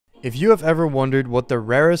If you have ever wondered what the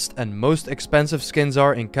rarest and most expensive skins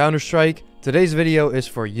are in Counter-Strike, today's video is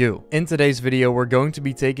for you. In today's video, we're going to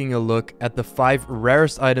be taking a look at the 5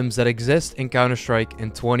 rarest items that exist in Counter-Strike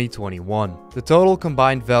in 2021. The total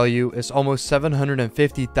combined value is almost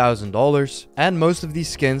 $750,000, and most of these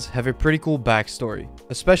skins have a pretty cool backstory.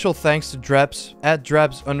 A special thanks to Drebs,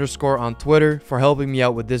 @Drebs_ on Twitter, for helping me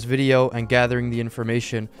out with this video and gathering the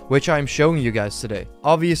information which I am showing you guys today.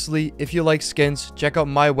 Obviously, if you like skins, check out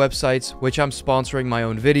my websites, which I'm sponsoring my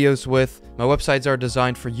own videos with. My websites are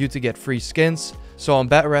designed for you to get free skins. So on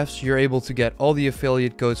Rarest, you're able to get all the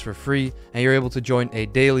affiliate codes for free, and you're able to join a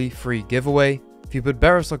daily free giveaway. If you put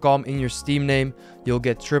Rarest.com in your Steam name, you'll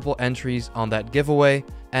get triple entries on that giveaway.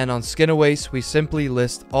 And on Skinaways, we simply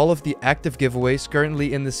list all of the active giveaways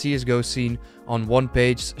currently in the CSGO scene on one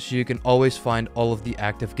page, so you can always find all of the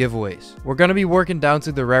active giveaways. We're going to be working down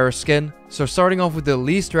to the rarest skin. So starting off with the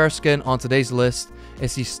least rare skin on today's list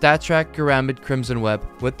is the StatTrak Karambit Crimson Web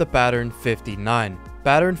with the pattern 59.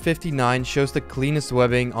 Pattern 59 shows the cleanest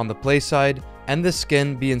webbing on the play side, and the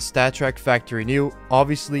skin being StatTrak Factory New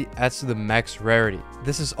obviously adds to the max rarity.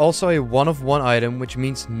 This is also a one-of-one item, which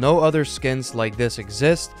means no other skins like this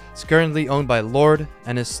exist. It's currently owned by Lord,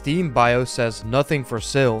 and his Steam bio says nothing for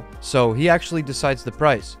sale, so he actually decides the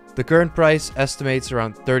price. The current price estimates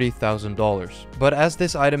around $30,000. But as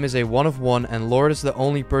this item is a one-of-one and Lord is the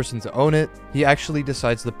only person to own it, he actually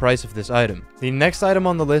decides the price of this item. The next item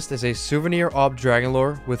on the list is a Souvenir Ob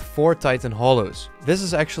Dragonlore with 4 Titan Hollows. This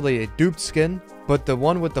is actually a duped skin, but the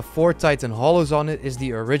one with the 4 Titan Hollows on it is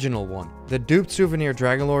the original one. The duped Souvenir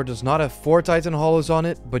Dragonlore does not have 4 Titan Hollows on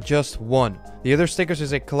it, but just 1. The other stickers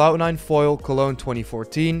is a Cloud9 Foil Cologne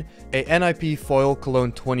 2014, a NIP Foil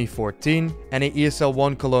Cologne 2014, and a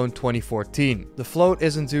ESL1 Cologne 2014. The float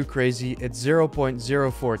isn't too crazy, it's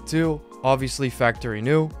 0.042, obviously factory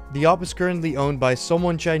new. The op is currently owned by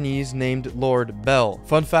someone Chinese named Lord Bell.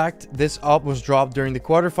 Fun fact, this op was dropped during the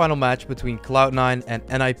quarterfinal match between Cloud9 and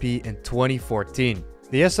NIP in 2014.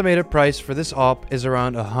 The estimated price for this op is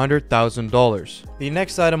around $100,000. The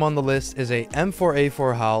next item on the list is a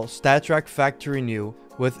M4A4 HAL StatTrak Factory New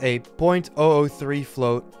with a .003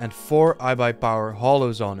 float and 4 iBuy Power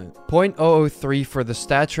hollows on it. .003 for the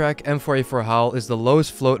StatTrak M4A4 HAL is the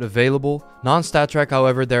lowest float available. Non-StatTrak,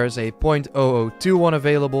 however, there is a .0021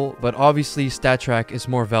 available, but obviously StatTrak is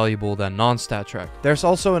more valuable than non-StatTrak. There's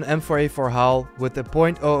also an M4A4 HAL with a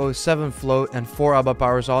 .007 float and 4 iBuy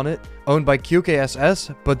Powers on it, owned by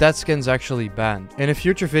QKSS, but that skin's actually banned. In a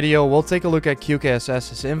future video, we'll take a look at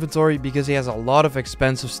QKSS's inventory because he has a lot of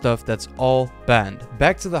expensive stuff that's all banned.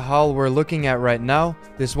 Back to the HAL we're looking at right now.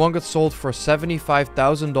 This one got sold for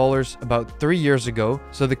 $75,000 about 3 years ago,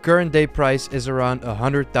 so the current day price is around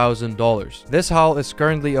 $100,000. This HAL is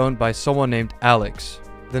currently owned by someone named Alex.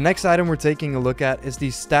 The next item we're taking a look at is the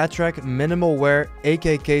StatTrak Minimal Wear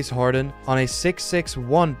AK Case Harden on a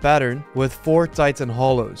 661 pattern with 4 Titan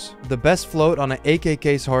Hollows. The best float on an AK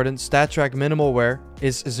Case Harden StatTrak Minimal Wear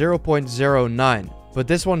is 0.09, but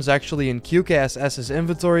this one's actually in QKSS's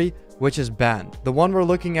inventory, which is banned. The one we're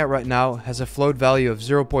looking at right now has a float value of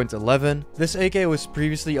 0.11. This AK was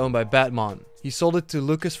previously owned by Batman. He sold it to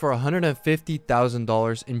Lucas for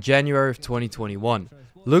 $150,000 in January of 2021.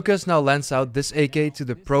 Lucas now lends out this AK to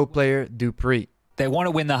the pro player Dupree. They want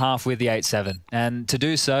to win the half with the 8-7, and to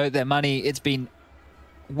do so, their money, it's been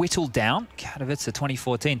whittled down. God, if it's a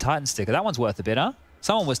 2014 Titan sticker, that one's worth a bit, huh?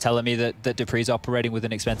 Someone was telling me that Dupree's operating with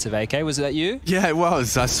an expensive AK. Was that you? Yeah, it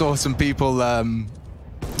was. I saw some people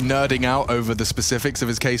nerding out over the specifics of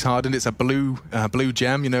his case hardened. It's a blue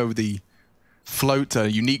gem, you know, the float, a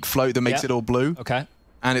unique float that makes it all blue. Okay.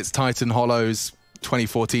 And it's Titan Hollows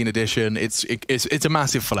 2014 edition. It's a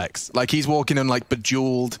massive flex. Like, he's walking in like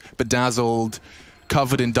bejeweled, bedazzled,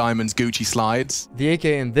 covered in diamonds Gucci slides. The AK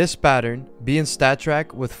in this pattern, being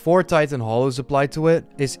StatTrak with 4 Titan Hollows applied to it,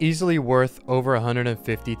 is easily worth over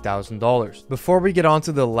 $150,000. Before we get on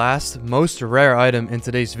to the last, most rare item in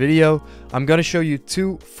today's video, I'm going to show you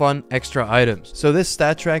 2 fun extra items. So this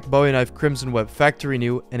StatTrak Bowie Knife Crimson Web Factory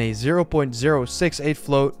New in a 0.068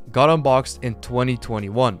 float got unboxed in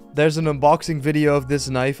 2021. There's an unboxing video of this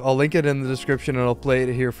knife. I'll link it in the description and I'll play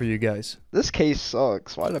it here for you guys. This case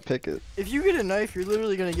sucks. Why did I pick it? If you get a knife, you're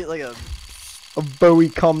literally gonna get like a Bowie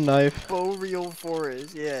cum knife. Boreal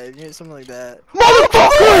Forest. Yeah, you get something like that.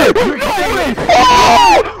 Motherfucker!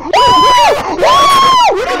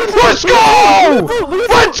 Let's go!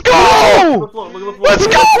 Let's go! Let's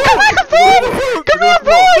go! Come here,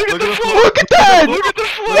 bro! Look at that!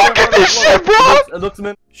 Look at this shit, bro!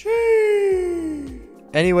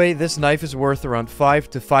 And Anyway, this knife is worth around $5,000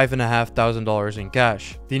 to $5,500 in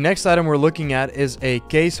cash. The next item we're looking at is a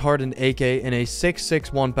case hardened AK in a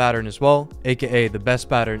 661 pattern as well, aka the best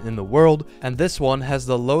pattern in the world, and this one has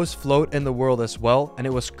the lowest float in the world as well, and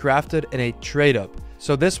it was crafted in a trade up.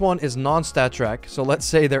 So this one is non-stat track. So let's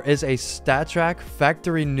say there is a stat track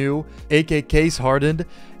factory new AK case hardened,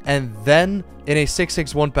 and then in a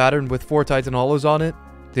 661 pattern with 4 Titan hollows on it.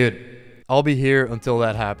 Dude, I'll be here until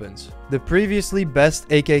that happens. The previously best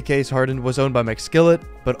AK case hardened was owned by McSkillet,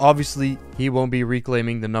 but obviously he won't be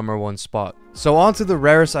reclaiming the #1 spot. So on to the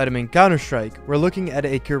rarest item in Counter-Strike. We're looking at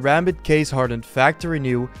a Karambit case hardened factory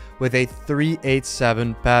new with a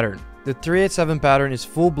 387 pattern. The 387 pattern is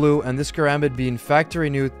full blue, and this Karambit being factory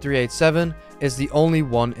new 387 is the only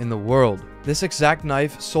one in the world. This exact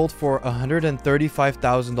knife sold for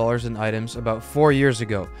 $135,000 in items about 4 years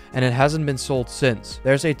ago, and it hasn't been sold since.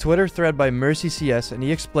 There's a Twitter thread by Mercy CS, and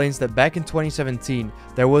he explains that back in 2017,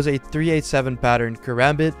 there was a 387 pattern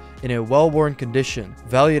Karambit in a well-worn condition,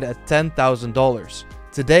 valued at $10,000.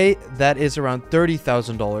 Today, that is around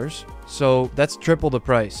 $30,000, so that's triple the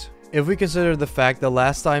price. If we consider the fact that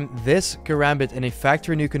last time this Karambit in a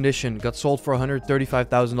factory new condition got sold for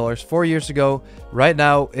 $135,000 4 years ago, right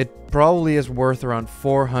now it probably is worth around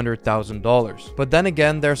 $400,000. But then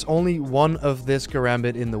again, there's only one of this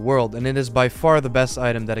Karambit in the world, and it is by far the best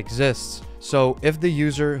item that exists. So if the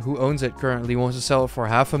user who owns it currently wants to sell it for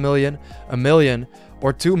 $500,000, $1 million,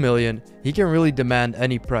 or $2 million, he can really demand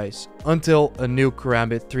any price until a new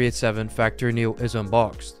Karambit 387 factory new is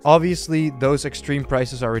unboxed. Obviously, those extreme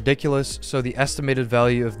prices are ridiculous, so the estimated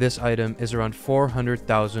value of this item is around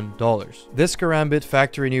 $400,000. This Karambit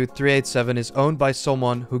factory new 387 is owned by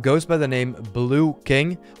someone who goes by the name Blue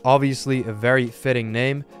King, obviously a very fitting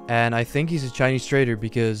name, and I think he's a Chinese trader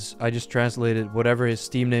because I just translated whatever his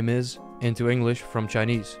Steam name is into English from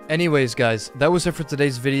Chinese. Anyways guys, that was it for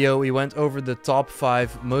today's video. We went over the top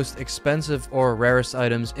 5 most expensive or rarest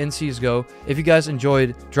items in CSGO. If you guys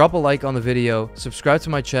enjoyed, drop a like on the video, subscribe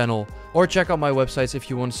to my channel, or check out my websites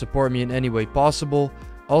if you want to support me in any way possible.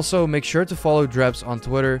 Also, make sure to follow Drebs on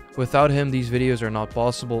Twitter. Without him, these videos are not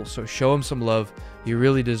possible, so show him some love. He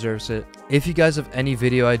really deserves it. If you guys have any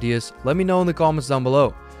video ideas, let me know in the comments down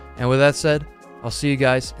below. And with that said, I'll see you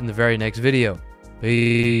guys in the very next video.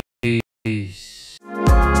 Peace.